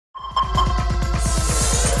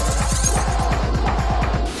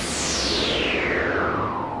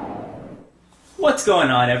What's going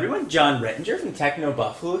on, everyone? John Rettinger from Techno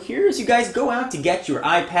Buffalo here. As you guys go out to get your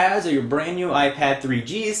iPads or your brand new iPad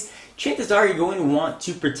 3Gs, chances are you're going to want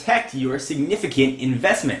to protect your significant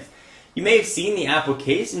investment. You may have seen the Apple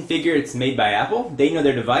case and figure it's made by Apple. They know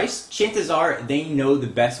their device. Chances are they know the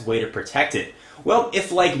best way to protect it. Well,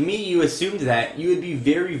 if like me you assumed that, you would be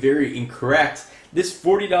very, very incorrect. This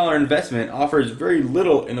 $40 investment offers very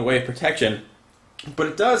little in the way of protection, but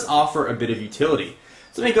it does offer a bit of utility.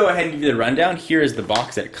 So let me go ahead and give you the rundown. Here is the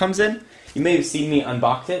box that it comes in. You may have seen me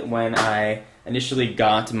unbox it when I initially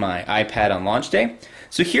got my iPad on launch day.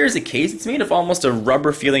 So here's the case. It's made of almost a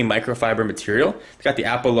rubber-feeling microfiber material. It's got the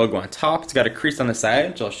Apple logo on top. It's got a crease on the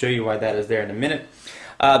side, which I'll show you why that is there in a minute.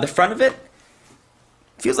 The front of it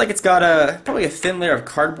feels like it's got probably a thin layer of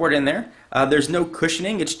cardboard in there. There's no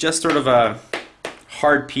cushioning. It's just sort of a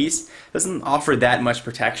hard piece. It doesn't offer that much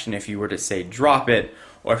protection if you were to, say, drop it,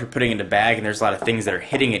 or if you're putting it in a bag and there's a lot of things that are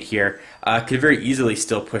hitting it here. Could very easily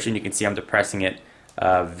still push in. You can see I'm depressing it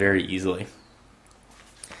very easily.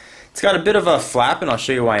 It's got a bit of a flap, and I'll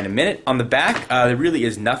show you why in a minute. On the back, there really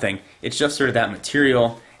is nothing. It's just sort of that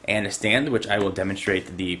material and a stand, which I will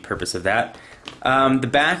demonstrate the purpose of that. The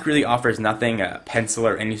back really offers nothing. A pencil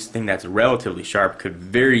or anything that's relatively sharp could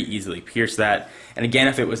very easily pierce that. And again,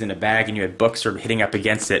 if it was in a bag and you had books sort of hitting up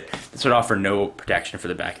against it, this would offer no protection for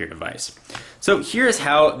the back of your device. So here's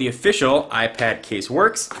how the official iPad case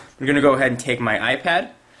works. I'm going to go ahead and take my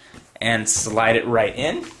iPad and slide it right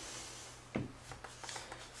in.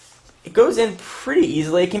 It goes in pretty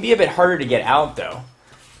easily. It can be a bit harder to get out though.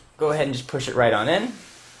 Go ahead and just push it right on in.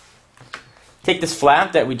 Take this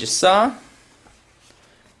flap that we just saw,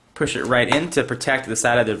 push it right in to protect the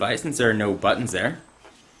side of the device since there are no buttons there.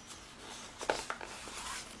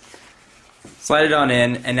 Slide it on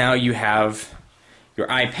in, and now you have your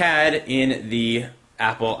iPad in the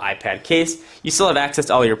Apple iPad case. You still have access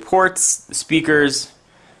to all your ports, the speakers,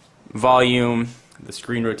 volume, the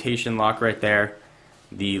screen rotation lock right there,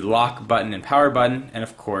 the lock button and power button, and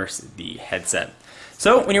of course the headset.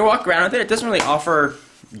 So when you walk around with it, it doesn't really offer,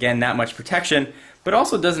 again, that much protection, but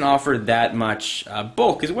also doesn't offer that much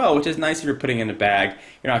bulk as well, which is nice if you're putting it in a bag.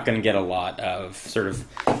 You're not going to get a lot of sort of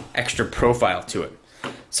extra profile to it.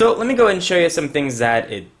 So let me go ahead and show you some things that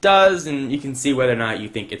it does, and you can see whether or not you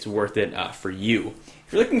think it's worth it for you.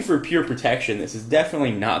 If you're looking for pure protection, this is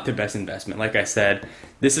definitely not the best investment. Like I said,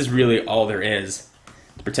 this is really all there is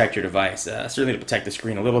to protect your device. Certainly to protect the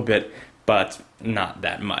screen a little bit, but not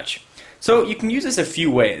that much. So you can use this a few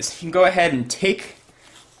ways. You can go ahead and take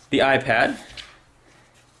the iPad,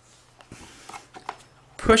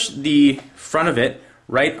 push the front of it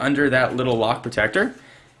right under that little lock protector,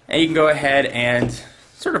 and you can go ahead and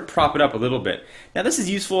sort of prop it up a little bit. Now this is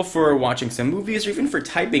useful for watching some movies or even for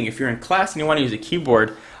typing. If you're in class and you want to use a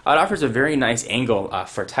keyboard, it offers a very nice angle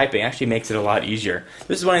for typing. It actually makes it a lot easier.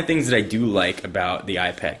 This is one of the things that I do like about the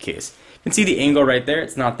iPad case. You can see the angle right there.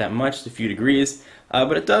 It's not that much, it's a few degrees,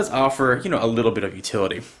 but it does offer, a little bit of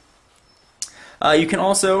utility. You can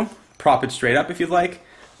also prop it straight up if you'd like,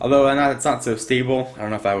 although it's not so stable. I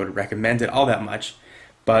don't know if I would recommend it all that much,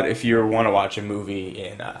 but if you want to watch a movie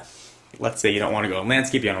in let's say you don't want to go in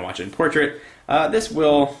landscape, you want to watch it in portrait, this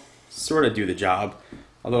will sort of do the job,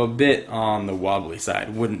 although a bit on the wobbly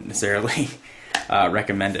side. Wouldn't necessarily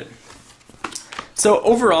recommend it. So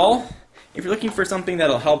overall, if you're looking for something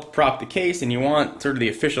that'll help prop the case and you want sort of the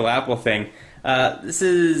official Apple thing, this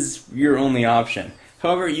is your only option.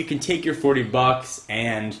 However, you can take your $40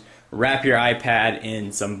 and wrap your iPad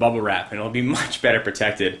in some bubble wrap and it'll be much better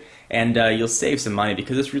protected, and you'll save some money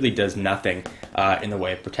because this really does nothing in the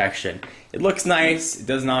way of protection. It looks nice, it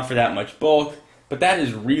doesn't offer that much bulk, but that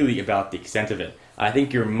is really about the extent of it. I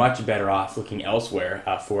think you're much better off looking elsewhere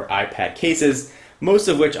for iPad cases, most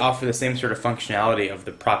of which offer the same sort of functionality of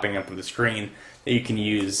the propping up of the screen that you can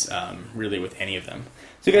use really with any of them.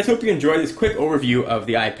 So guys, hope you enjoyed this quick overview of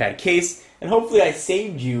the iPad case, and hopefully I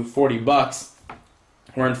saved you $40,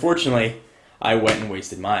 where unfortunately I went and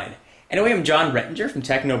wasted mine. Anyway, I'm John Rettinger from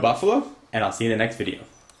Techno Buffalo, and I'll see you in the next video.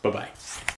 Bye-bye.